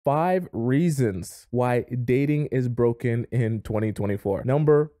5 reasons why dating is broken in 2024.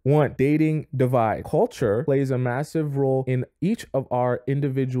 Number 1, dating divide. Culture plays a massive role in each of our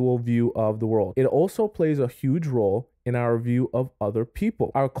individual view of the world. It also plays a huge role in our view of other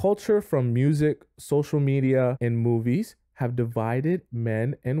people. Our culture, from music, social media, and movies, have divided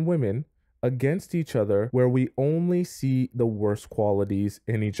men and women against each other, where we only see the worst qualities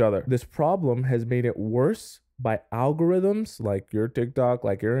in each other. This problem has made it worse by algorithms like your TikTok,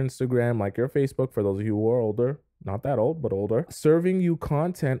 like your Instagram, like your Facebook, for those of you who are older, not that old, but older, serving you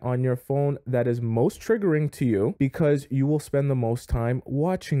content on your phone that is most triggering to you because you will spend the most time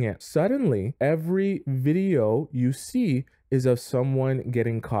watching it. Suddenly, every video you see is of someone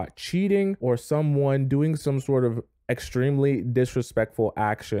getting caught cheating or someone doing some sort of extremely disrespectful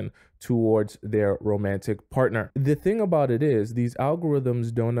action towards their romantic partner. The thing about it is, these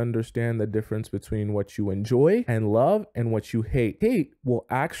algorithms don't understand the difference between what you enjoy and love and what you hate. Hate will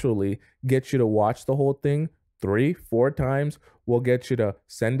actually get you to watch the whole thing 3-4 times, will get you to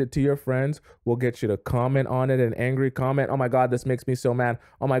send it to your friends, will get you to comment on it, an angry comment. Oh my God, this makes me so mad.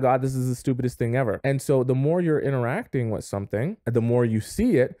 Oh my God, this is the stupidest thing ever. And so the more you're interacting with something, the more you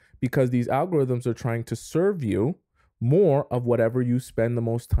see it, because these algorithms are trying to serve you more of whatever you spend the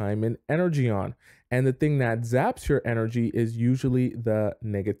most time and energy on. And the thing that zaps your energy is usually the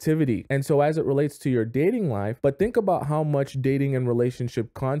negativity. And so as it relates to your dating life, but think about how much dating and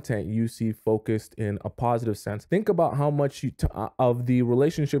relationship content you see focused in a positive sense. Think about how much of the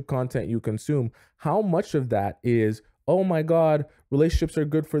relationship content you consume, how much of that is, oh my God, relationships are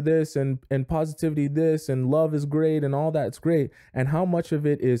good for this and positivity this and love is great and all that's great. And how much of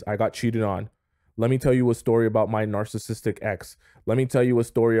it is, I got cheated on. Let me tell you a story about my narcissistic ex. Let me tell you a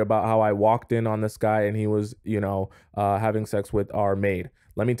story about how I walked in on this guy and he was, having sex with our maid.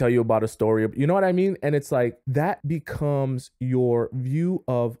 Let me tell you about a story of, you know what I mean? And it's like that becomes your view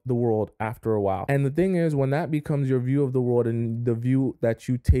of the world after a while. And the thing is, when that becomes your view of the world and the view that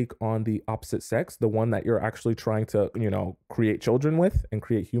you take on the opposite sex, the one that you're actually trying to, create children with and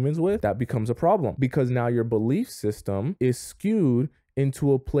create humans with, that becomes a problem, because now your belief system is skewed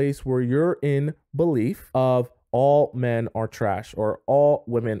into a place where you're in belief of all men are trash or all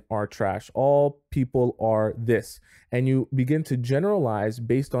women are trash, all people are this. And you begin to generalize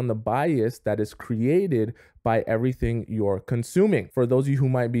based on the bias that is created by everything you're consuming. For those of you who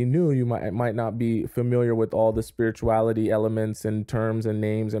might be new, you might not be familiar with all the spirituality elements and terms and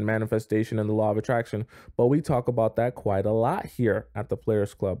names and manifestation and the law of attraction, but we talk about that quite a lot here at the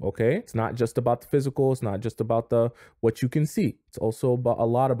Players Club, okay? It's not just about the physical, it's not just about what you can see. It's also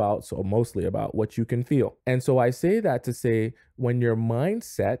mostly about what you can feel. And so I say that to say, when your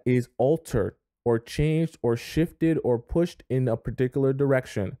mindset is altered or changed or shifted or pushed in a particular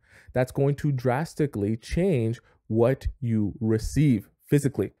direction, that's going to drastically change what you receive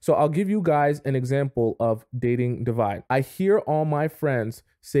physically. So I'll give you guys an example of dating divide. I hear all my friends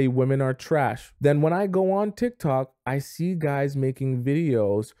say women are trash. Then when I go on TikTok, I see guys making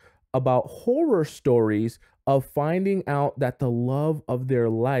videos about horror stories of finding out that the love of their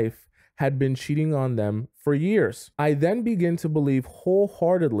life had been cheating on them for years. I then begin to believe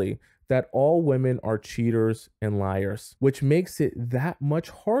wholeheartedly that all women are cheaters and liars, which makes it that much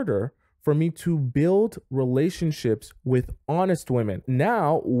harder for me to build relationships with honest women.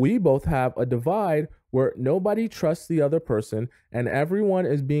 Now we both have a divide where nobody trusts the other person and everyone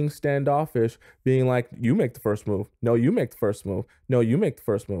is being standoffish, being like, you make the first move. No, you make the first move. No, you make the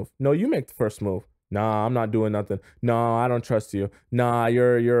first move. No, you make the first move. Nah, I'm not doing nothing. No, I don't trust you. Nah,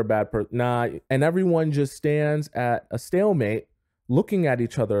 you're a bad person. Nah. And everyone just stands at a stalemate, looking at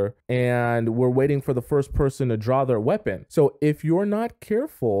each other, and we're waiting for the first person to draw their weapon. So if you're not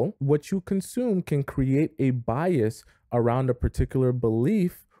careful, what you consume can create a bias around a particular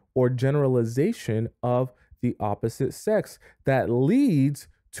belief or generalization of the opposite sex that leads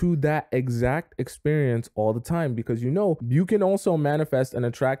to that exact experience all the time, because you can also manifest and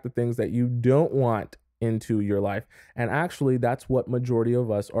attract the things that you don't want into your life. And actually, that's what majority of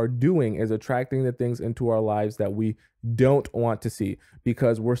us are doing, is attracting the things into our lives that we don't want to see,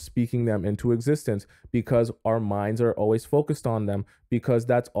 because we're speaking them into existence, because our minds are always focused on them, because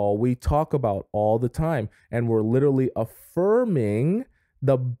that's all we talk about all the time. And we're literally affirming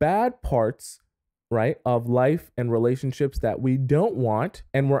the bad parts, right, of life and relationships that we don't want.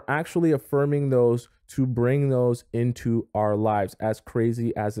 And we're actually affirming those to bring those into our lives, as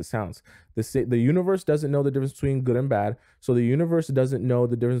crazy as it sounds. The universe doesn't know the difference between good and bad. So the universe doesn't know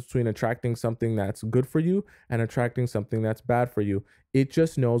the difference between attracting something that's good for you and attracting something that's bad for you. It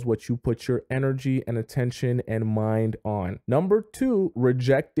just knows what you put your energy and attention and mind on. Number 2,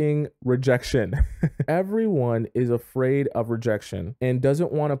 rejecting rejection. Everyone is afraid of rejection and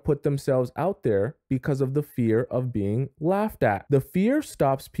doesn't want to put themselves out there because of the fear of being laughed at. The fear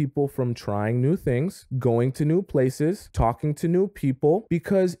stops people from trying new things, going to new places, talking to new people,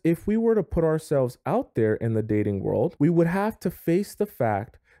 because if we were to put ourselves out there in the dating world, we would have to face the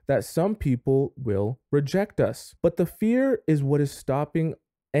fact that some people will reject us. But the fear is what is stopping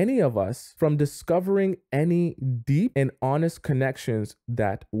any of us from discovering any deep and honest connections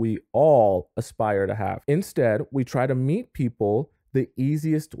that we all aspire to have. Instead, we try to meet people the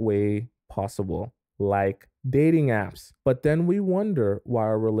easiest way possible, like dating apps. But then we wonder why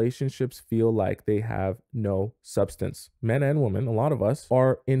our relationships feel like they have no substance. Men and women, a lot of us,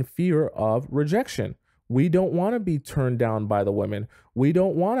 are in fear of rejection. We don't want to be turned down by the women. We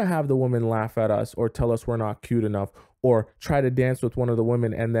don't want to have the women laugh at us or tell us we're not cute enough, or try to dance with one of the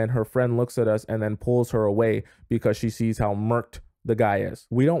women and then her friend looks at us and then pulls her away because she sees how murked the guy is.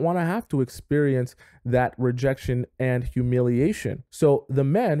 We don't want to have to experience that rejection and humiliation. So the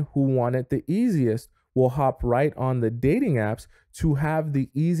men who want it the easiest will hop right on the dating apps to have the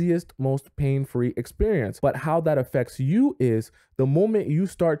easiest, most pain-free experience. But how that affects you is the moment you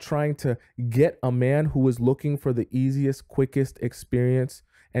start trying to get a man who is looking for the easiest, quickest experience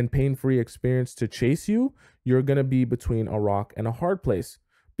and pain-free experience to chase you, you're going to be between a rock and a hard place,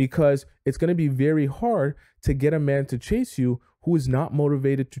 because it's going to be very hard to get a man to chase you who is not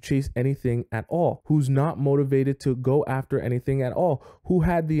motivated to chase anything at all, who's not motivated to go after anything at all, who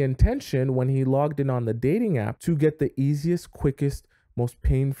had the intention when he logged in on the dating app to get the easiest, quickest, most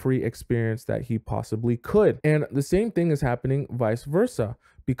pain-free experience that he possibly could. And the same thing is happening vice versa,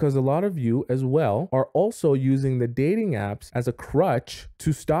 because a lot of you as well are also using the dating apps as a crutch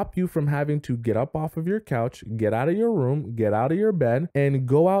to stop you from having to get up off of your couch, get out of your room, get out of your bed, and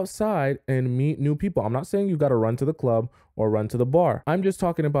go outside and meet new people. I'm not saying you got to run to the club or run to the bar. I'm just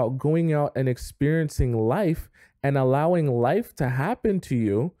talking about going out and experiencing life and allowing life to happen to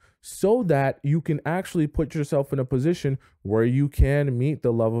you so that you can actually put yourself in a position where you can meet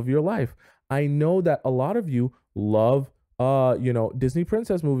the love of your life. I know that a lot of you love Disney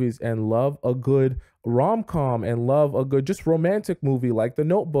princess movies and love a good rom-com and love a good just romantic movie like The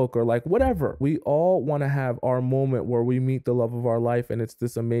Notebook or like whatever. We all want to have our moment where we meet the love of our life, and it's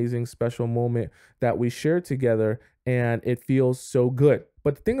this amazing special moment that we share together, and it feels so good.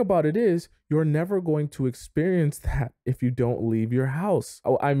 But the thing about it is, you're never going to experience that if you don't leave your house.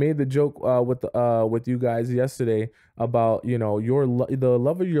 Oh, I made the joke with you guys yesterday about, the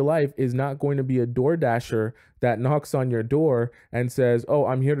love of your life is not going to be a door dasher that knocks on your door and says, "Oh,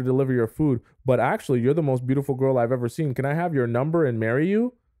 I'm here to deliver your food, but actually you're the most beautiful girl I've ever seen. Can I have your number and marry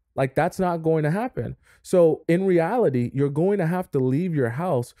you?" Like, that's not going to happen. So in reality, you're going to have to leave your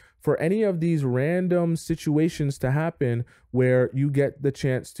house for any of these random situations to happen where you get the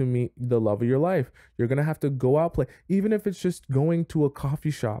chance to meet the love of your life. You're going to have to go out, play, even if it's just going to a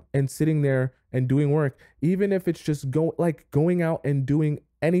coffee shop and sitting there and doing work, even if it's just going out and doing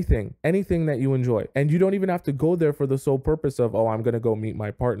anything that you enjoy. And you don't even have to go there for the sole purpose of, "Oh, I'm going to go meet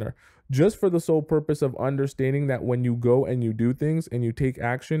my partner." Just for the sole purpose of understanding that when you go and you do things and you take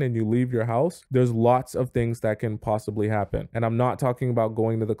action and you leave your house, there's lots of things that can possibly happen. And I'm not talking about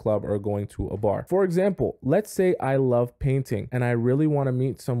going to the club or going to a bar. For example, let's say I love painting and I really want to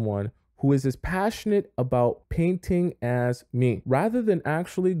meet someone who is as passionate about painting as me. Rather than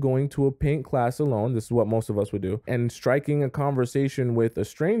actually going to a paint class alone, this is what most of us would do, and striking a conversation with a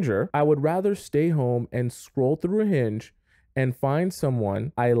stranger, I would rather stay home and scroll through Hinge and find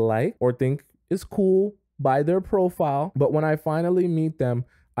someone I like or think is cool by their profile. But when I finally meet them,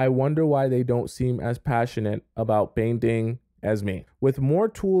 I wonder why they don't seem as passionate about painting as me. With more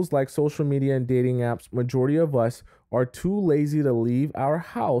tools like social media and dating apps, majority of us are too lazy to leave our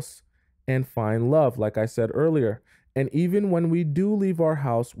house and find love, like I said earlier. And even when we do leave our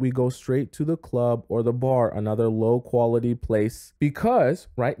house, we go straight to the club or the bar, another low quality place, because,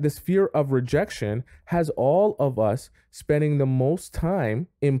 this fear of rejection has all of us spending the most time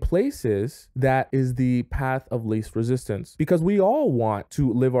in places that is the path of least resistance. Because we all want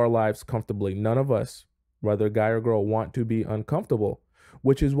to live our lives comfortably. None of us, whether guy or girl, want to be uncomfortable,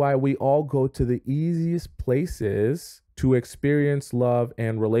 which is why we all go to the easiest places to experience love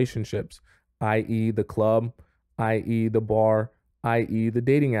and relationships, i.e. the club, i.e. the bar, i.e. the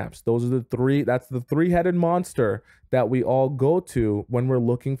dating apps. Those are the three, that's the three-headed monster that we all go to when we're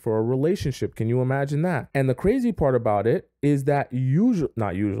looking for a relationship. Can you imagine that? And the crazy part about it is that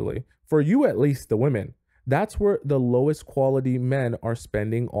For you, at least the women, that's where the lowest quality men are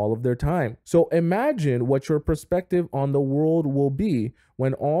spending all of their time. So imagine what your perspective on the world will be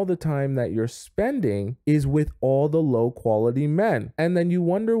when all the time that you're spending is with all the low quality men. And then you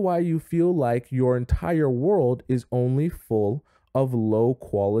wonder why you feel like your entire world is only full of low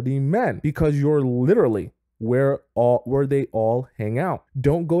quality men, because you're literally where they all hang out.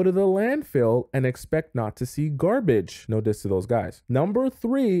 Don't go to the landfill and expect not to see garbage. No diss to those guys. Number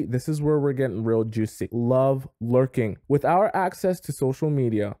 3, this is where we're getting real juicy. Love lurking. With our access to social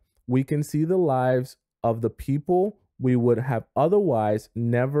media, we can see the lives of the people we would have otherwise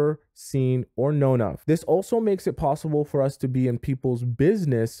never seen or known of. This also makes it possible for us to be in people's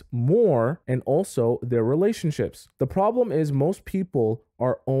business more, and also their relationships. The problem is most people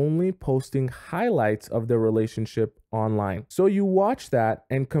are only posting highlights of their relationship online. So you watch that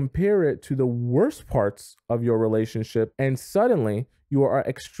and compare it to the worst parts of your relationship, and suddenly you are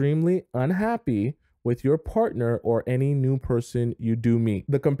extremely unhappy with your partner or any new person you do meet.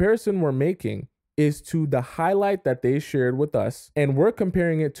 The comparison we're making is to the highlight that they shared with us, and we're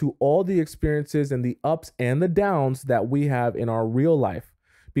comparing it to all the experiences and the ups and the downs that we have in our real life.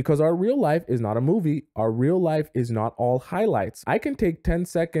 Because our real life is not a movie. Our real life is not all highlights. I can take 10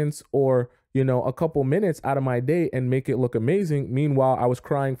 seconds or a couple minutes out of my day and make it look amazing. Meanwhile, I was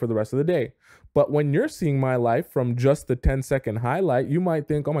crying for the rest of the day. But when you're seeing my life from just the 10-second highlight, you might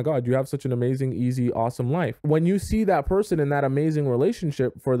think, oh my God, you have such an amazing, easy, awesome life. When you see that person in that amazing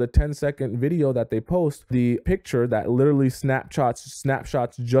relationship for the 10-second video that they post, the picture that literally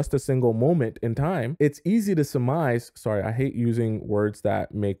snapshots just a single moment in time, it's easy to surmise. Sorry, I hate using words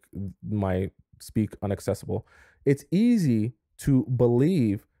that make my speak inaccessible. It's easy to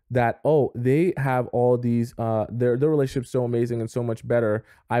believe that, oh, they have all these, their relationship's so amazing and so much better.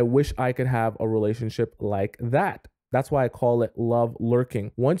 I wish I could have a relationship like that. That's why I call it love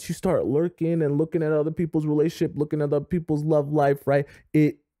lurking. Once you start lurking and looking at other people's relationship, looking at other people's love life, right?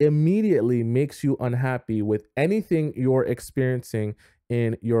 It immediately makes you unhappy with anything you're experiencing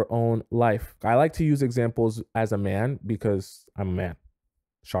in your own life. I like to use examples as a man because I'm a man.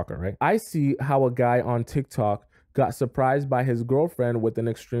 Shocker, right? I see how a guy on TikTok got surprised by his girlfriend with an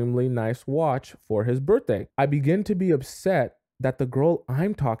extremely nice watch for his birthday. I begin to be upset that the girl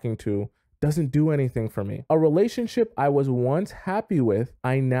I'm talking to doesn't do anything for me. A relationship I was once happy with,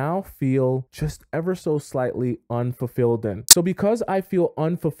 I now feel just ever so slightly unfulfilled in. So because I feel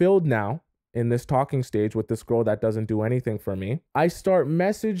unfulfilled now in this talking stage with this girl that doesn't do anything for me, I start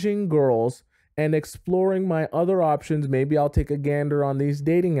messaging girls and exploring my other options. Maybe I'll take a gander on these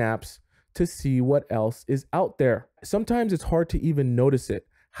dating apps to see what else is out there. Sometimes it's hard to even notice it,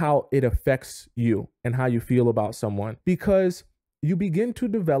 how it affects you and how you feel about someone, because you begin to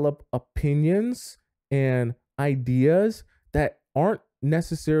develop opinions and ideas that aren't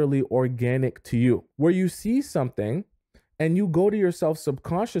necessarily organic to you, where you see something and you go to yourself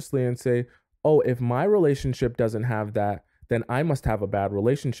subconsciously and say, oh, if my relationship doesn't have that, then I must have a bad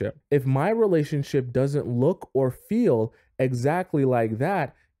relationship. If my relationship doesn't look or feel exactly like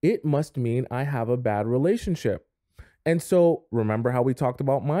that, it must mean I have a bad relationship. And so remember how we talked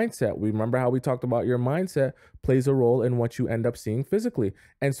about mindset. Remember how we talked about your mindset plays a role in what you end up seeing physically.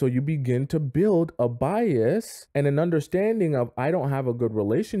 And so you begin to build a bias and an understanding of, I don't have a good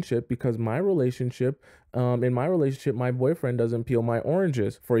relationship because in my relationship, my boyfriend doesn't peel my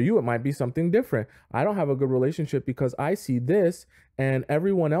oranges. For you, it might be something different. I don't have a good relationship because I see this and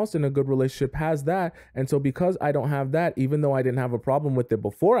everyone else in a good relationship has that. And so because I don't have that, even though I didn't have a problem with it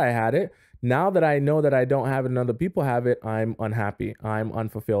before I had it, now that I know that I don't have it and other people have it, I'm unhappy, I'm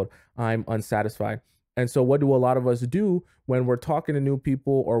unfulfilled, I'm unsatisfied. And so what do a lot of us do when we're talking to new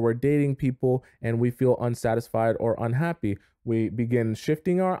people or we're dating people and we feel unsatisfied or unhappy? We begin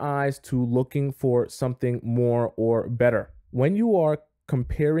shifting our eyes to looking for something more or better. When you are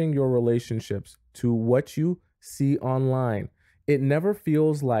comparing your relationships to what you see online, it never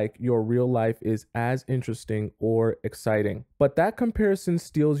feels like your real life is as interesting or exciting. But that comparison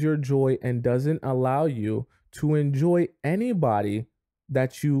steals your joy and doesn't allow you to enjoy anybody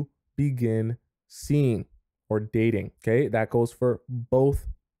that you begin seeing or dating. Okay, that goes for both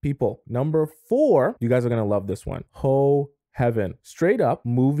people. Number 4, you guys are gonna love this one. Ho heaven. Straight up,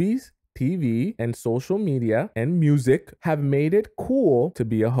 movies, TV, and social media and music have made it cool to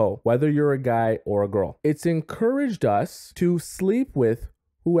be a hoe, whether you're a guy or a girl. It's encouraged us to sleep with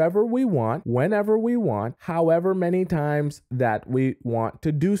whoever we want, whenever we want, however many times that we want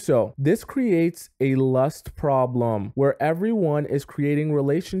to do so. This creates a lust problem where everyone is creating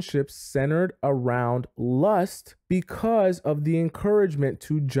relationships centered around lust because of the encouragement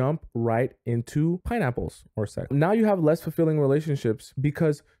to jump right into pineapples or sex. Now you have less fulfilling relationships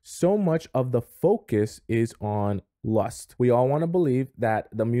because so much of the focus is on lust. We all want to believe that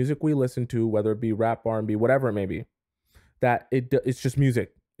the music we listen to, whether it be rap, R&B, whatever it may be, that it's just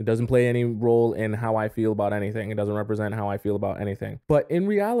music. It doesn't play any role in how I feel about anything. It doesn't represent how I feel about anything. But in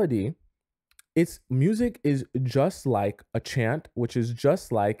reality, music is just like a chant, which is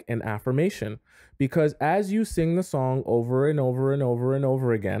just like an affirmation. Because as you sing the song over and over and over and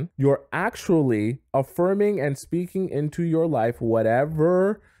over again, you're actually affirming and speaking into your life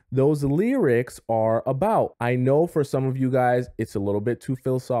whatever those lyrics are about. I know for some of you guys, it's a little bit too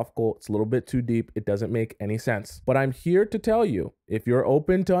philosophical. It's a little bit too deep. It doesn't make any sense. But I'm here to tell you, if you're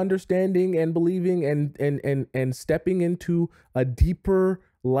open to understanding and believing and stepping into a deeper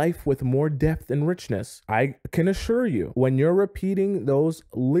life with more depth and richness, I can assure you, when you're repeating those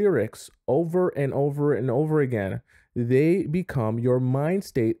lyrics over and over and over again, they become your mind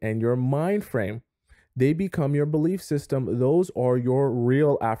state and your mind frame. They become your belief system. Those are your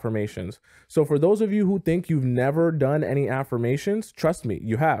real affirmations. So for those of you who think you've never done any affirmations, trust me,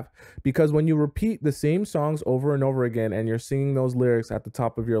 you have. Because when you repeat the same songs over and over again and you're singing those lyrics at the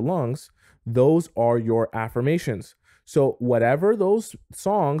top of your lungs, those are your affirmations. So whatever those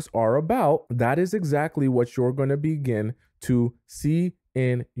songs are about, that is exactly what you're going to begin to see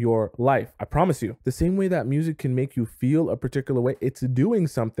in your life. I promise you. The same way that music can make you feel a particular way, it's doing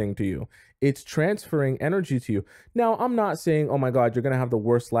something to you. It's transferring energy to you. Now, I'm not saying, oh my God, you're going to have the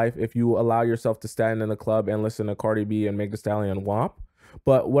worst life if you allow yourself to stand in the club and listen to Cardi B and Meg Thee Stallion WAP.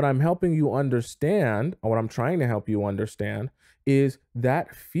 But what I'm helping you understand, or what I'm trying to help you understand, is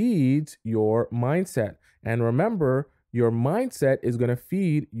that feeds your mindset. And remember, your mindset is going to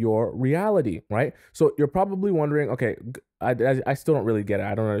feed your reality, right? So you're probably wondering, okay, I still don't really get it.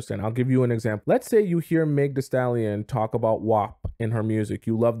 I don't understand. I'll give you an example. Let's say you hear Meg Thee Stallion talk about WAP in her music.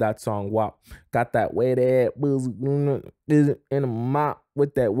 You love that song, WAP. Got that way that in a mop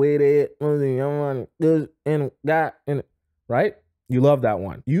with that way that right? You love that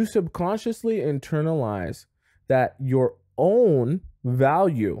one. You subconsciously internalize that your own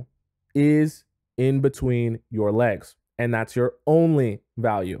value is in between your legs. And that's your only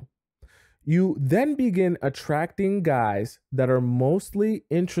value. You then begin attracting guys that are mostly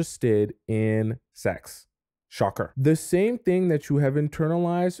interested in sex. Shocker. The same thing that you have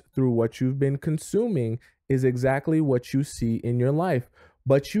internalized through what you've been consuming is exactly what you see in your life.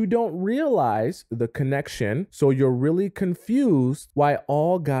 But you don't realize the connection. So you're really confused why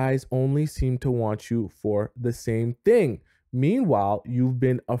all guys only seem to want you for the same thing. Meanwhile, you've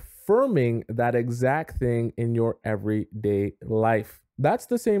been affirming that exact thing in your everyday life. That's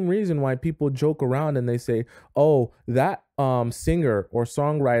the same reason why people joke around and they say, oh, that singer or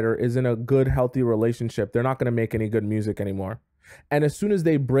songwriter is in a good, healthy relationship. They're not going to make any good music anymore. And as soon as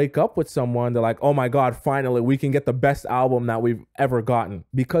they break up with someone, they're like, oh my God, finally, we can get the best album that we've ever gotten.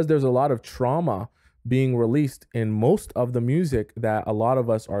 Because there's a lot of trauma being released in most of the music that a lot of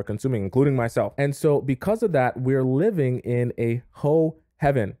us are consuming, including myself. And so because of that, we're living in a hoe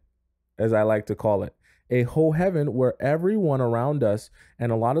heaven, as I like to call it. A whole heaven where everyone around us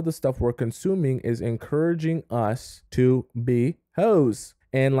and a lot of the stuff we're consuming is encouraging us to be hoes.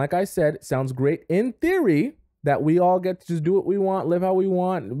 And like I said, it sounds great in theory that we all get to just do what we want, live how we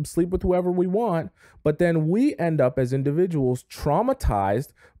want, sleep with whoever we want. But then we end up as individuals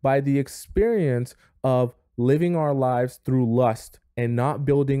traumatized by the experience of living our lives through lust and not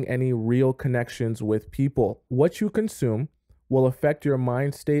building any real connections with people. What you consume will affect your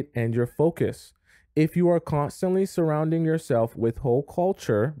mind state and your focus. If you are constantly surrounding yourself with whole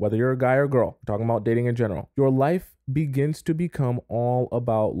culture, whether you're a guy or girl, I'm talking about dating in general, your life begins to become all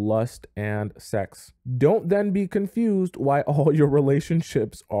about lust and sex. Don't then be confused why all your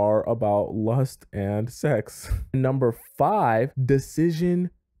relationships are about lust and sex. Number 5, decision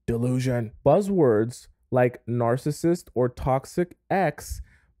delusion. Buzzwords like narcissist or toxic ex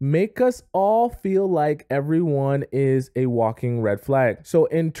make us all feel like everyone is a walking red flag. So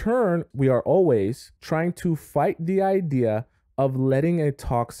in turn, we are always trying to fight the idea of letting a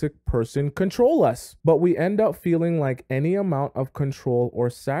toxic person control us. But we end up feeling like any amount of control or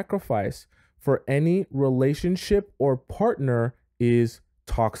sacrifice for any relationship or partner is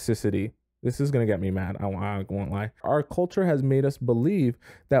toxicity. This is going to get me mad. I won't lie. Our culture has made us believe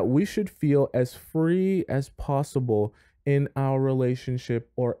that we should feel as free as possible in our relationship,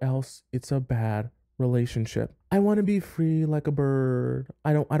 or else it's a bad relationship. I want to be free like a bird.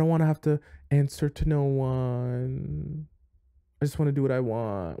 I don't want to have to answer to no one. I just want to do what I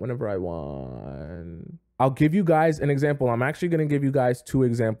want whenever I want. I'll give you guys an example. I'm actually going to give you guys two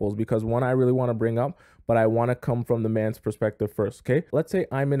examples because one I really want to bring up, but I want to come from the man's perspective first, okay? Let's say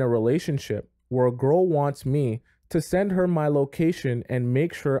I'm in a relationship where a girl wants me to send her my location and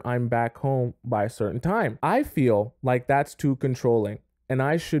make sure I'm back home by a certain time. I feel like that's too controlling, and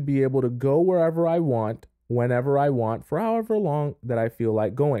I should be able to go wherever I want, whenever I want, for however long that I feel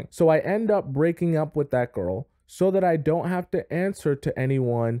like going. So I end up breaking up with that girl so that I don't have to answer to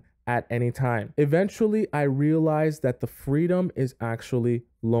anyone at any time. Eventually, I realized that the freedom is actually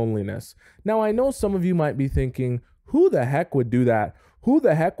loneliness. Now, I know some of you might be thinking, who the heck would do that? Who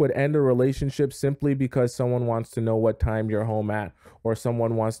the heck would end a relationship simply because someone wants to know what time you're home at, or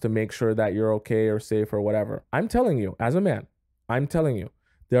someone wants to make sure that you're okay or safe or whatever? I'm telling you, as a man, I'm telling you,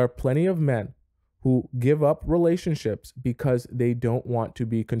 there are plenty of men who give up relationships because they don't want to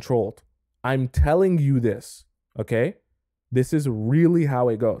be controlled. I'm telling you this, okay? This is really how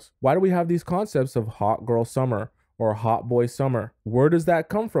it goes. Why do we have these concepts of hot girl summer or hot boy summer? Where does that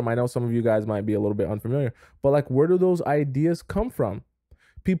come from? I know some of you guys might be a little bit unfamiliar, but like, where do those ideas come from?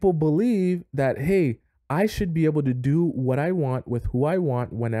 People believe that, hey, I should be able to do what I want with who I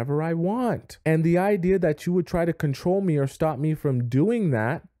want whenever I want. And the idea that you would try to control me or stop me from doing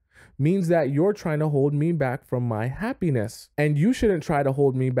that means that you're trying to hold me back from my happiness. And you shouldn't try to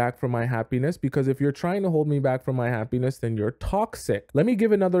hold me back from my happiness, because if you're trying to hold me back from my happiness, then you're toxic. Let me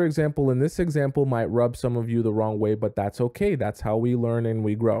give another example, and this example might rub some of you the wrong way, but that's okay. That's how we learn and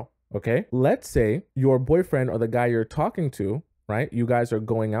we grow, okay? Let's say your boyfriend or the guy you're talking to, right? You guys are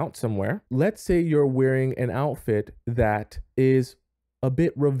going out somewhere. Let's say you're wearing an outfit that is a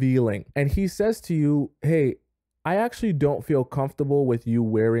bit revealing, and he says to you, hey, I actually don't feel comfortable with you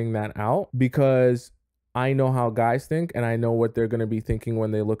wearing that out because I know how guys think and I know what they're going to be thinking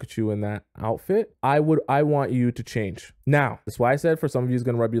when they look at you in that outfit. I want you to change. Now, that's why I said for some of you it's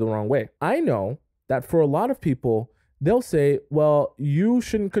going to rub you the wrong way. I know that for a lot of people, they'll say, well, you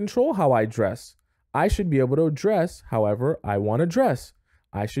shouldn't control how I dress. I should be able to dress however I want to dress.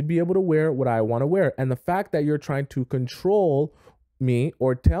 I should be able to wear what I want to wear. And the fact that you're trying to control me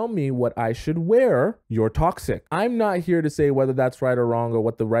or tell me what I should wear, you're toxic. I'm not here to say whether that's right or wrong or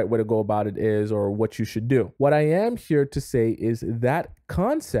what the right way to go about it is or what you should do. What I am here to say is that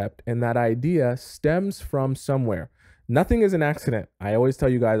concept and that idea stems from somewhere. Nothing is an accident. I always tell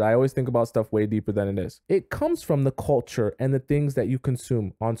you guys, I always think about stuff way deeper than it is. It comes from the culture and the things that you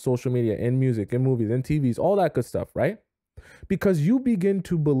consume on social media, in music, in movies, in TVs, all that good stuff, right? Because you begin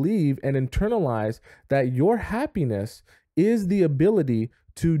to believe and internalize that your happiness is the ability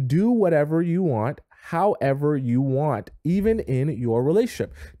to do whatever you want, however you want, even in your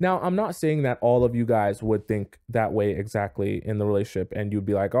relationship. Now, I'm not saying that all of you guys would think that way exactly in the relationship and you'd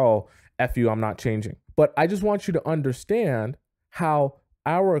be like, oh, F you, I'm not changing. But I just want you to understand how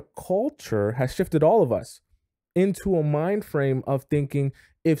our culture has shifted all of us into a mind frame of thinking,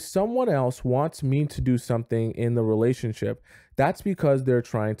 if someone else wants me to do something in the relationship, that's because they're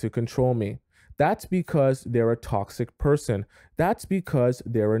trying to control me. That's because they're a toxic person. That's because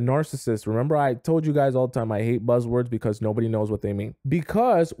they're a narcissist. Remember, I told you guys all the time, I hate buzzwords because nobody knows what they mean.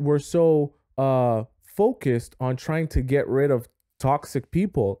 Because we're so focused on trying to get rid of toxic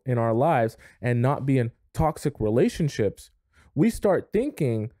people in our lives and not be in toxic relationships, we start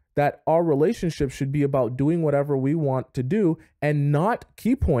thinking that our relationship should be about doing whatever we want to do and not,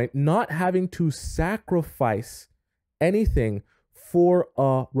 key point, not having to sacrifice anything for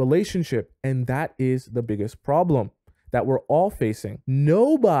a relationship. And that is the biggest problem that we're all facing.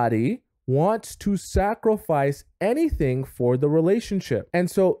 Nobody wants to sacrifice anything for the relationship. And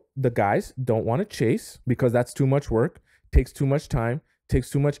so the guys don't want to chase because that's too much work, takes too much time, takes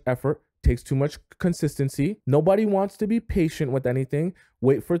too much effort, takes too much consistency. Nobody wants to be patient with anything,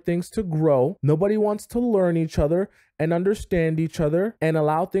 wait for things to grow. Nobody wants to learn each other and understand each other and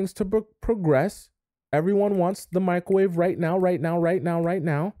allow things to progress. Everyone wants the microwave right now, right now, right now, right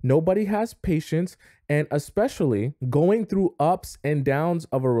now. Nobody has patience. And especially going through ups and downs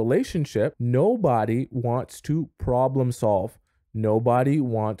of a relationship, nobody wants to problem solve. Nobody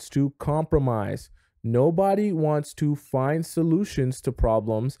wants to compromise. Nobody wants to find solutions to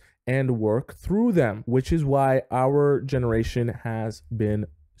problems and work through them, which is why our generation has been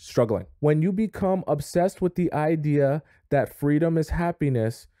struggling. When you become obsessed with the idea that freedom is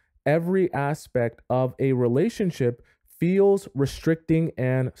happiness, every aspect of a relationship feels restricting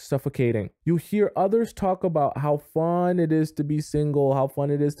and suffocating. You hear others talk about how fun it is to be single, how fun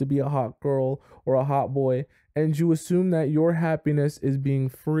it is to be a hot girl or a hot boy, and you assume that your happiness is being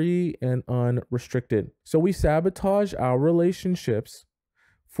free and unrestricted. So we sabotage our relationships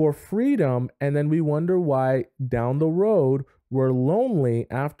for freedom, and then we wonder why down the road we're lonely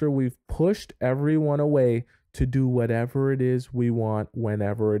after we've pushed everyone away to do whatever it is we want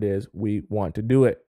whenever it is we want to do it.